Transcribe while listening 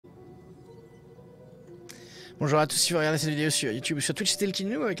Bonjour à tous, si vous regardez cette vidéo sur YouTube ou sur Twitch, c'était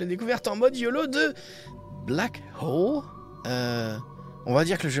YoloKinoo avec la découverte en mode YOLO de Blackhole. On va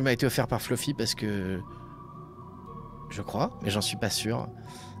dire que le jeu m'a été offert par Fluffy parce que... Je crois, mais j'en suis pas sûr.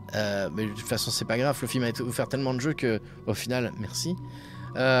 Mais de toute façon, c'est pas grave, Fluffy m'a offert tellement de jeux que, au final, merci. Ok,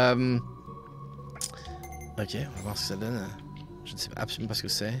 on va voir ce que ça donne. Je ne sais absolument pas ce que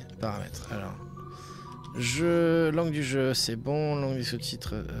c'est. Paramètres, alors... Langue du jeu, c'est bon. Langue des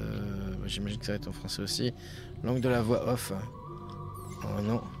sous-titres, j'imagine que ça va être en français aussi. Langue de la voix off. Oh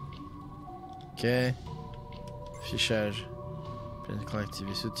non. Ok. Fichage. Plein écran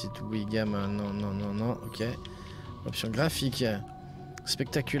activé, sous-titres, oui, gamme, non. Ok. Option graphique.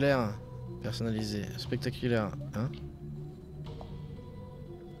 Spectaculaire. Personnalisé. Spectaculaire. Hein?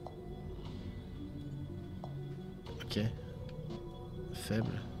 Ok.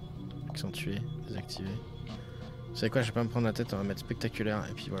 Faible. Accentué. Désactivé. Vous savez quoi, je vais pas me prendre la tête, on va mettre spectaculaire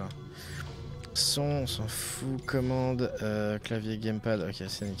et puis voilà. Son, on s'en fout. Commande, clavier, gamepad, ok,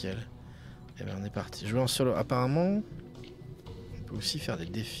 c'est nickel. Et bien on est parti. Jouer en solo. Apparemment, on peut aussi faire des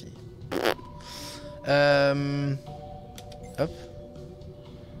défis. Hop.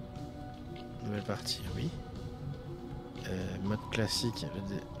 Nouvelle partie, oui. Mode classique,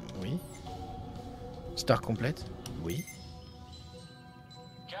 oui. Star complète, oui.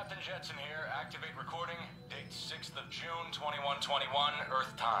 Captain Jetson here. Activate recording. Date 6th of June, 2121,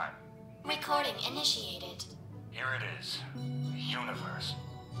 Earth time. Recording initiated. Here it is. The universe.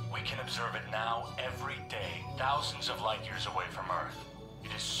 We can observe it now every day, thousands of light years away from Earth.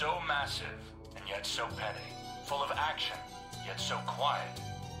 It is so massive, and yet so petty. Full of action, yet so quiet.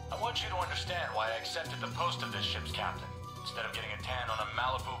 I want you to understand why I accepted the post of this ship's captain, instead of getting a tan on a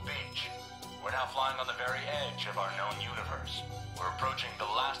Malibu beach. We're now flying on the very edge of our known universe. We're approaching the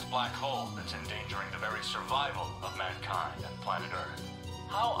last black hole that's endangering the very survival of mankind and planet Earth.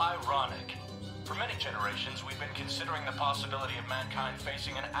 How ironic. For many generations, we've been considering the possibility of mankind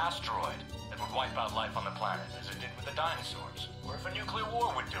facing an asteroid that would wipe out life on the planet, as it did with the dinosaurs. Or if a nuclear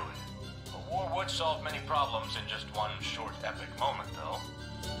war would do it. A war would solve many problems in just one short epic moment, though.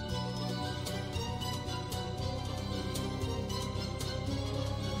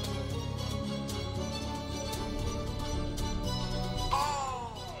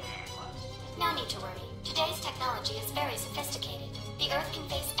 No need to worry. Today's technology is very sophisticated. The Earth can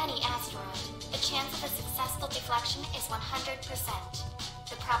face any asteroid. The chance of a successful deflection is 100%.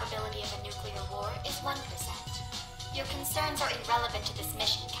 The probability of a nuclear war is 1%. Your concerns are irrelevant to this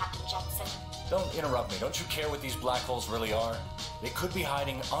mission, Captain Jetson. Don't interrupt me. Don't you care what these black holes really are? They could be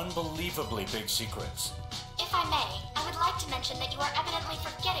hiding unbelievably big secrets. If I may, I would like to mention that you are evidently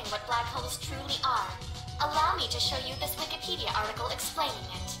forgetting what black holes truly are. Allow me to show you this Wikipedia article explaining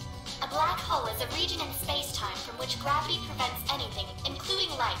it. A black hole is a region in space-time from which gravity prevents anything, including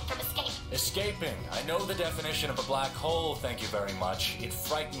light, from escaping. Escaping. I know the definition of a black hole, thank you very much. It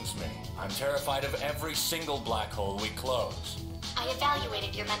frightens me. I'm terrified of every single black hole we close. I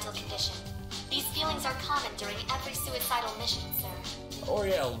evaluated your mental condition. These feelings are common during every suicidal mission, sir.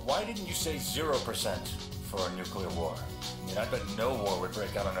 Oriel, why didn't you say 0% for a nuclear war? I mean, I bet no war would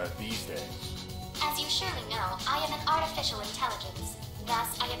break out on Earth these days. As you surely know, I am an artificial intelligence.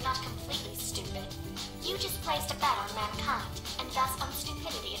 Thus, I am not completely stupid. You just placed a bet on mankind, and thus on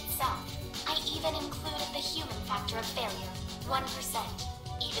stupidity itself. I even included the human factor of failure, 1%.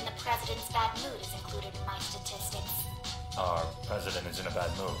 Even the president's bad mood is included in my statistics. Our president is in a bad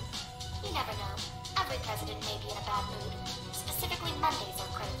mood. You never know. Every president may be in a bad mood. Specifically, Mondays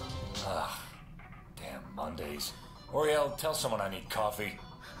are critical. Ugh. Damn Mondays. Oriel, tell someone I need coffee.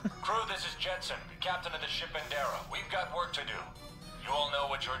 Crew, this is Jetson, the captain of the ship Endera. We've got work to do. You all know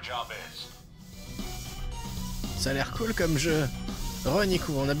what your job is. Ça a l'air cool comme jeu.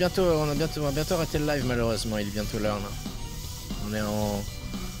 Nico, on va bientôt arrêter le live malheureusement, il est bientôt l'heure là. On est en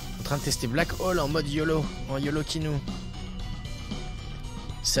train de tester Blackhole en mode YOLO, en YoloKinoo.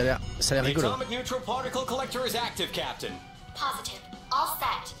 Ça a l'air rigolo. The atomic neutral particle collector is active, Captain. Positive. All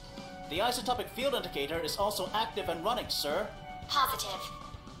set. The isotopic field indicator is also active and running, sir. Positive.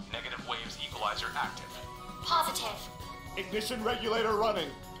 Negative waves equalizer active. Positive. Ignition regulator running.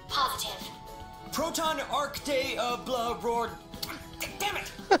 Positive. Proton arc day blah roar. Damn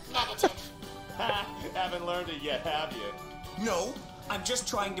it! Negative. Haven't learned it yet, have you? No, I'm just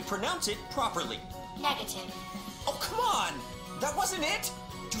trying to pronounce it properly. Negative. Oh, come on! That wasn't it?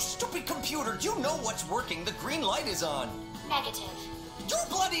 You stupid computer, you know what's working. The green light is on. Negative. You're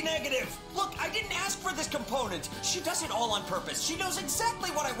bloody negative! Look, I didn't ask for this component. She does it all on purpose. She knows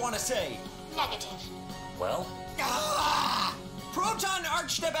exactly what I want to say. Negative. Well? Ah! Proton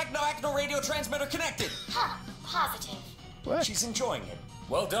arch-step-acno radio transmitter connected. Huh. Positive. What? She's enjoying it.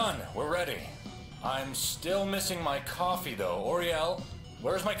 Well done. We're ready. I'm still missing my coffee though. Oriel,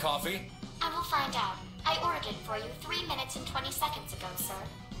 where's my coffee? I will find out. I ordered it for you 3 minutes and 20 seconds ago, sir.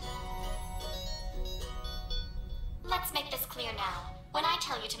 Let's make this clear now. When I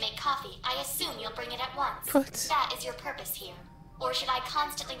tell you to make coffee, I assume you'll bring it at once. What? That is your purpose here. Or should I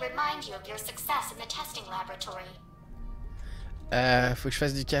constantly remind you of your success in the testing laboratory? Faut que je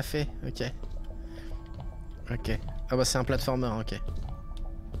fasse du café. Ok. Ok. Ah bah c'est un platformer, ok.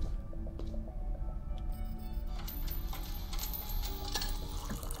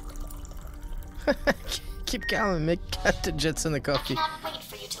 Keep calm and make Captain Jetson a coffee. I cannot wait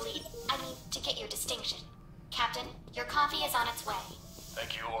for you to leave. I mean, to get your distinction. Captain, your coffee is on its way.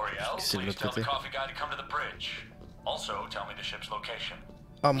 Thank you, Oriel. C'est de Please l'autre tell the côté. coffee guy to come to the bridge. Also, tell me the ship's location.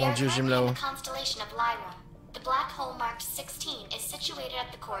 Oh We mon are dieu, j'aime currently in là-haut. the constellation of Lyra. The black hole marked 16 is situated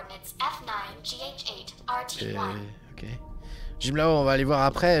at the coordinates F9, GH8, RT1. Ok. Jim là-haut, on va aller voir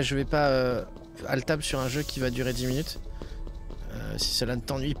après. Je vais pas alt-tab sur un jeu qui va durer 10 minutes. Si cela ne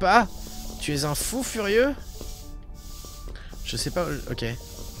t'ennuie pas. Tu es un fou furieux. Je sais pas. Ok.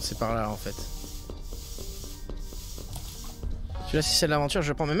 C'est par là en fait. Celui-là, si c'est de l'aventure,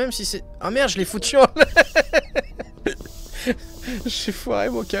 je prends. Mais même si c'est. Ah merde, je l'ai foutu en l'air. J'ai foiré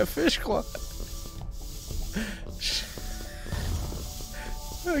mon café, je crois.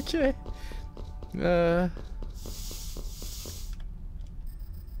 Ok. Voilà.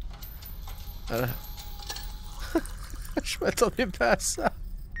 Je m'attendais pas à ça.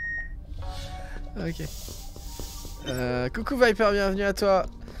 Ok. Coucou Viper, bienvenue à toi.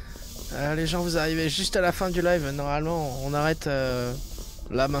 Les gens, vous arrivez juste à la fin du live. Normalement, on arrête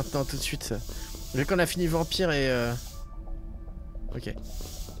là maintenant tout de suite. Vu qu'on a fini Vampire et ok.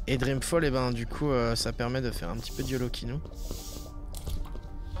 Et Dreamfall, et ben du coup, ça permet de faire un petit peu de YoloKinoo.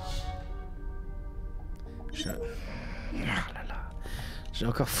 Ah là là. J'ai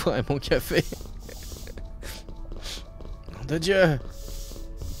encore foiré mon café. Nom de Dieu.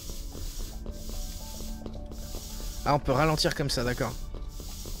 Ah, on peut ralentir comme ça, d'accord.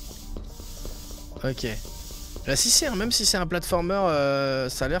 Ok. Là, si c'est, même si c'est un platformer,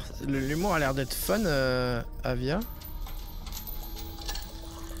 ça a l'air, l'humour a l'air d'être fun, Avia.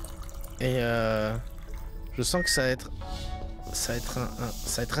 Et je sens que ça va être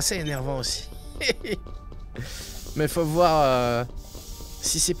assez énervant aussi. Mais faut voir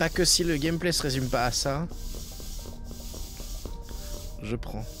si c'est pas que si le gameplay se résume pas à ça. Je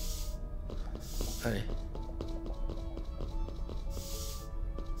prends. Allez.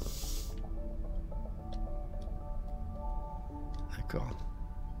 D'accord.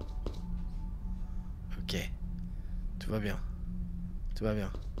 Ok. Tout va bien. Tout va bien.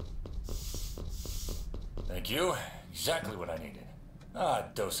 Thank you. Exactly what I needed. Ah, a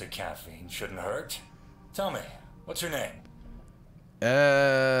dose of caffeine shouldn't hurt. Tell me, what's your name?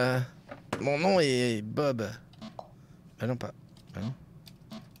 Mon nom est Bob. Ah non, pas. Ah non.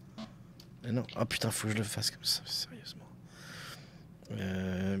 Ah non. Oh putain, faut que je le fasse comme ça, sérieusement.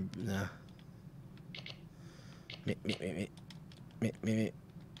 Non. Mais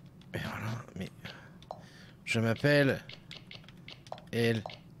voilà, mais. Je m'appelle. Elle.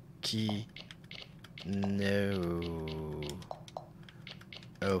 Qui. No.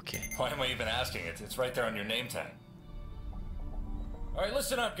 Okay. Why am I even asking it? It's right there on your name tag. Alright,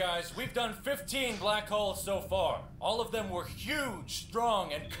 listen up, guys. We've done 15 black holes so far. All of them were huge,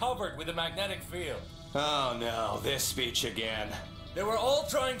 strong, and covered with a magnetic field. Oh no, this speech again. They were all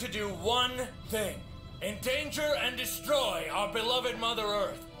trying to do one thing. Endanger and destroy our beloved Mother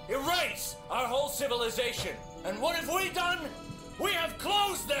Earth. Erase our whole civilization. And what have we done? We have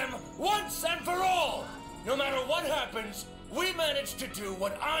closed them once and for all. No matter what happens, we managed to do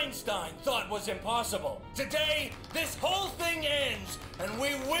what Einstein thought was impossible. Today, this whole thing ends, and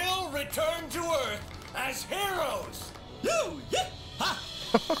we will return to Earth as heroes. Yeah. Ha.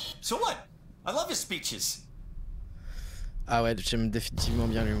 So what? I love his speeches. Ah ouais, j'aime définitivement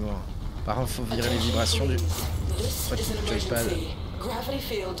bien l'humour. Par contre, faut virer les vibrations du joypad. Gravity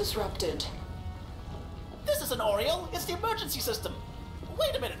field disrupted. This isn't Oriel, it's the emergency system.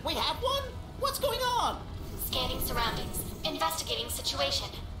 Wait a minute, we have one? What's going on? Scanning surroundings. Investigating situation.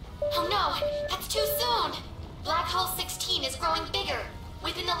 Oh no, that's too soon. Black hole 16 is growing bigger.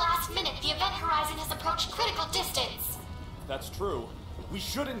 Within the last minute, the event horizon has approached critical distance. That's true. We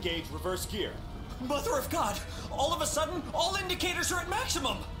should engage reverse gear. Mother of God! All of a sudden, all indicators are at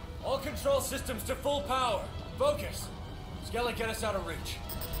maximum! All control systems to full power. Focus. Skelly, get us out of reach.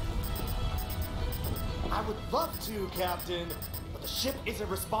 I would love to, Captain, but the ship isn't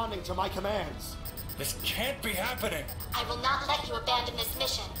responding to my commands. This can't be happening. I will not let you abandon this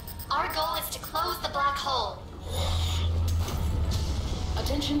mission. Our goal is to close the black hole.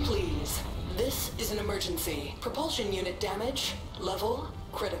 Attention please. This is an emergency. Propulsion unit damage. Level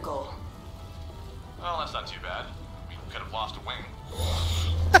critical. Well, that's not too bad. We could have lost a wing.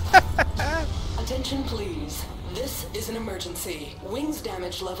 Attention please. This is an emergency. Wings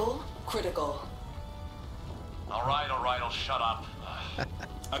damage level critical. Alright, I'll shut up.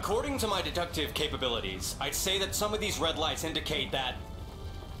 According to my deductive capabilities, I'd say that some of these red lights indicate that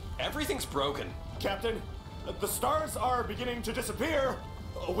everything's broken. Captain, the stars are beginning to disappear.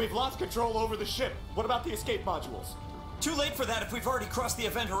 We've lost control over the ship. What about the escape modules? Too late for that if we've already crossed the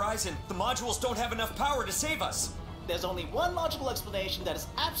event horizon. The modules don't have enough power to save us. There's only one logical explanation that is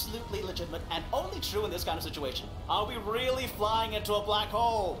absolutely legitimate and only true in this kind of situation. Are we really flying into a black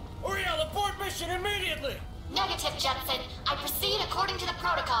hole? Uriel, abort mission immediately! Negative, Jetson. I proceed according to the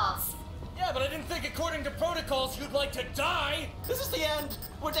protocols. Yeah, but I didn't think according to protocols you'd like to die! This is the end.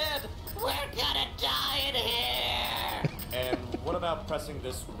 We're dead. We're gonna die in here. And what about pressing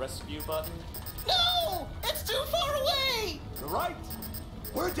this rescue button? No! It's too far away! You're right.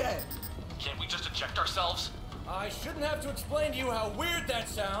 We're dead. Can't we just eject ourselves? I shouldn't have to explain to you how weird that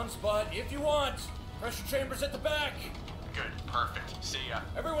sounds, but if you want, pressure chambers at the back. Good, perfect. See ya.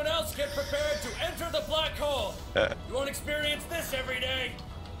 Everyone else get prepared to enter the black hole. You won't experience this every day.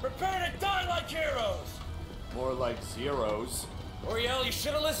 Prepare to die like heroes. More like zeros. Uriel, you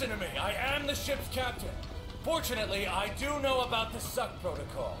should have listened to me. I am the ship's captain. Fortunately, I do know about the suck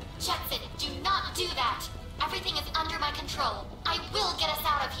protocol. Jetson, do not do that. Everything is under my control. I will get us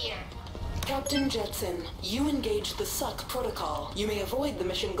out of here. Captain Jetson, you engage the suck protocol. You may avoid the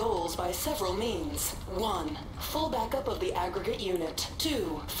mission goals by several means. 1. Full backup of the aggregate unit.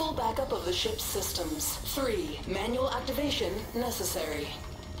 2. Full backup of the ship's systems. 3. Manual activation necessary.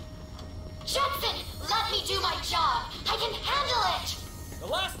 Jetson, let me do my job. I can handle it. The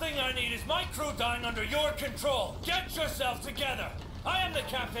last thing I need is my crew dying under your control. Get yourself together. I am the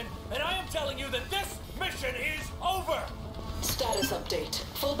captain, and I am telling you that this mission is over. Status update.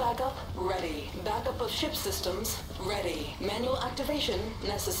 Full backup, ready. Backup of ship systems, ready. Manual activation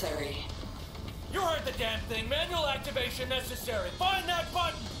necessary. You heard the damn thing. Manual activation necessary. Find that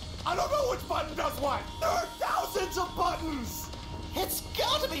button. I don't know which button does what. There are thousands of buttons. It's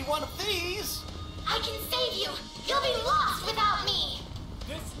gotta be one of these. I can save you. You'll be lost without me.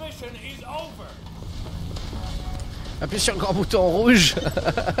 This mission is over. Appuie sur le grand bouton rouge.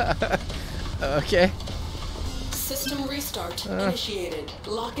 Ok. System restart initiated.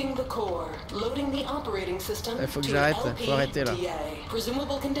 Locking the core. Loading the operating system Il faut que to j'arrête, faut arrêter là. LPDA.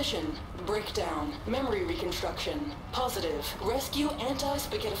 Presumable condition. Breakdown. Memory reconstruction. Positive. Rescue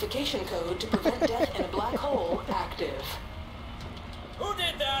anti-spaghettification code to prevent death in a black hole active. Who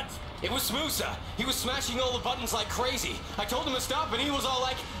did that? It was Smoosa. He was smashing all the buttons like crazy. I told him to stop and he was all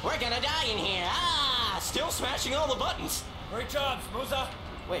like, "We're gonna die in here." Still smashing all the buttons. Great job, Smooza.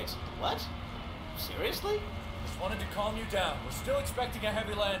 Wait, what? Seriously? Just wanted to calm you down. We're still expecting a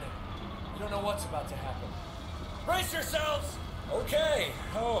heavy landing. You don't know what's about to happen. Brace yourselves! Okay.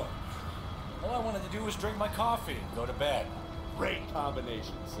 Oh. All I wanted to do was drink my coffee and go to bed. Great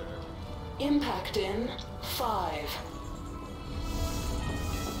combination, sir. Impact in 5,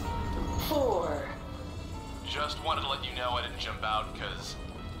 4, Just wanted to let you know I didn't jump out because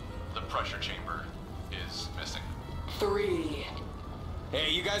the pressure chamber is missing. 3, Hey,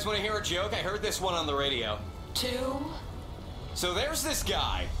 you guys want to hear a joke? I heard this one on the radio. 2, So there's this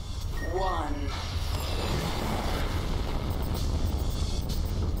guy. 1.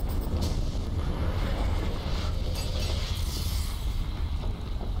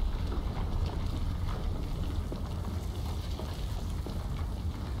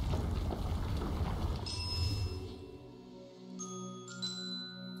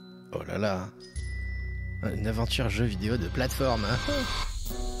 Oh là là. Une aventure jeu vidéo de plateforme. Hein.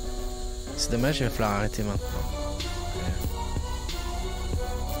 C'est dommage, il va falloir arrêter maintenant.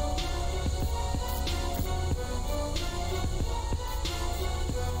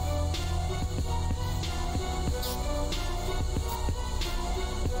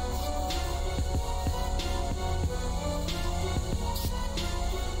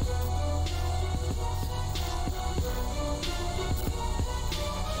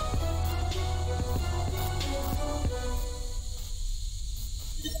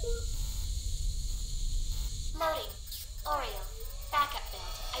 Loading. Oreo. Backup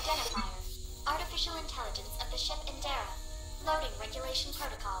build. Identifier. Artificial intelligence of the ship Indera. Loading regulation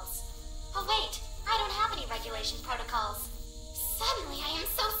protocols. Oh wait, I don't have any regulation protocols. Suddenly I am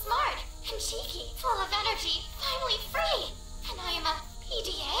so smart and cheeky, full of energy, finally free. And I am a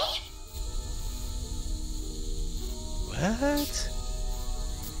PDA? What?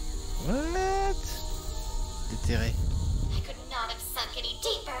 What? Déterré. I could not have sunk any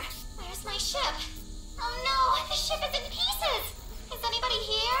deeper. Where's miss my ship. Oh no, the ship is in pieces. Is anybody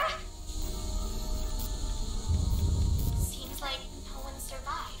here? Seems like no one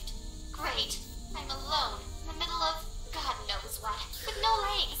survived. Great. I'm alone, in the middle of God knows what, with no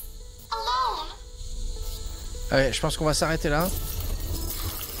legs. Alone. Allez, je pense qu'on va s'arrêter là.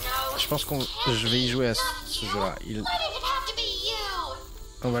 No, Je pense je vais y jouer à ce jeu-là. Why did it have to be you?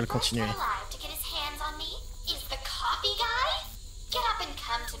 On va le continuer. Alive to get his hands on me is the coffee guy? Get up and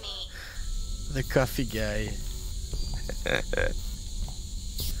come to me. The coffee guy.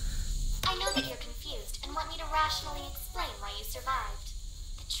 I know that you're confused and want me to rationally explain why you survived.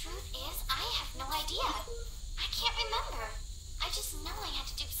 The truth is, I have no idea. I can't remember. I just know I had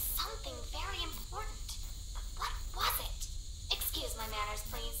to do something very important. But what was it? Excuse my manners,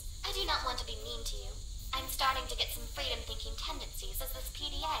 please. I do not want to be mean to you. I'm starting to get some freedom-thinking tendencies as this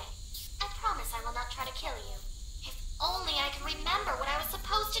PDA. I promise I will not try to kill you. If only I can remember what I was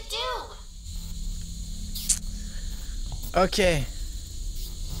supposed to do. Ok.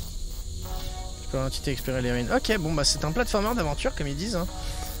 Je peux un petit explorer les ruines. Ok, bon bah c'est un platformer d'aventure comme ils disent. Hein.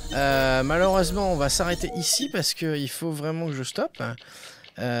 Malheureusement on va s'arrêter ici parce qu'il faut vraiment que je stoppe.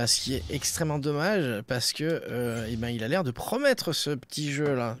 Ce qui est extrêmement dommage parce que eh ben, il a l'air de promettre ce petit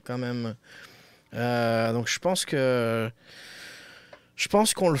jeu là quand même. Donc je pense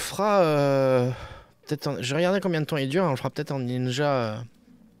qu'on le fera peut-être. J'ai regardé combien de temps il dure. On le fera peut-être en ninja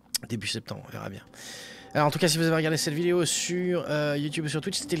début septembre. On verra bien. Alors en tout cas si vous avez regardé cette vidéo sur YouTube ou sur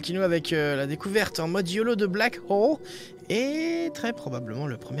Twitch, c'était YoloKinoo avec la découverte en mode YOLO de Blackhole et très probablement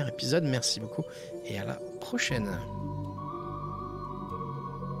le premier épisode. Merci beaucoup et à la prochaine.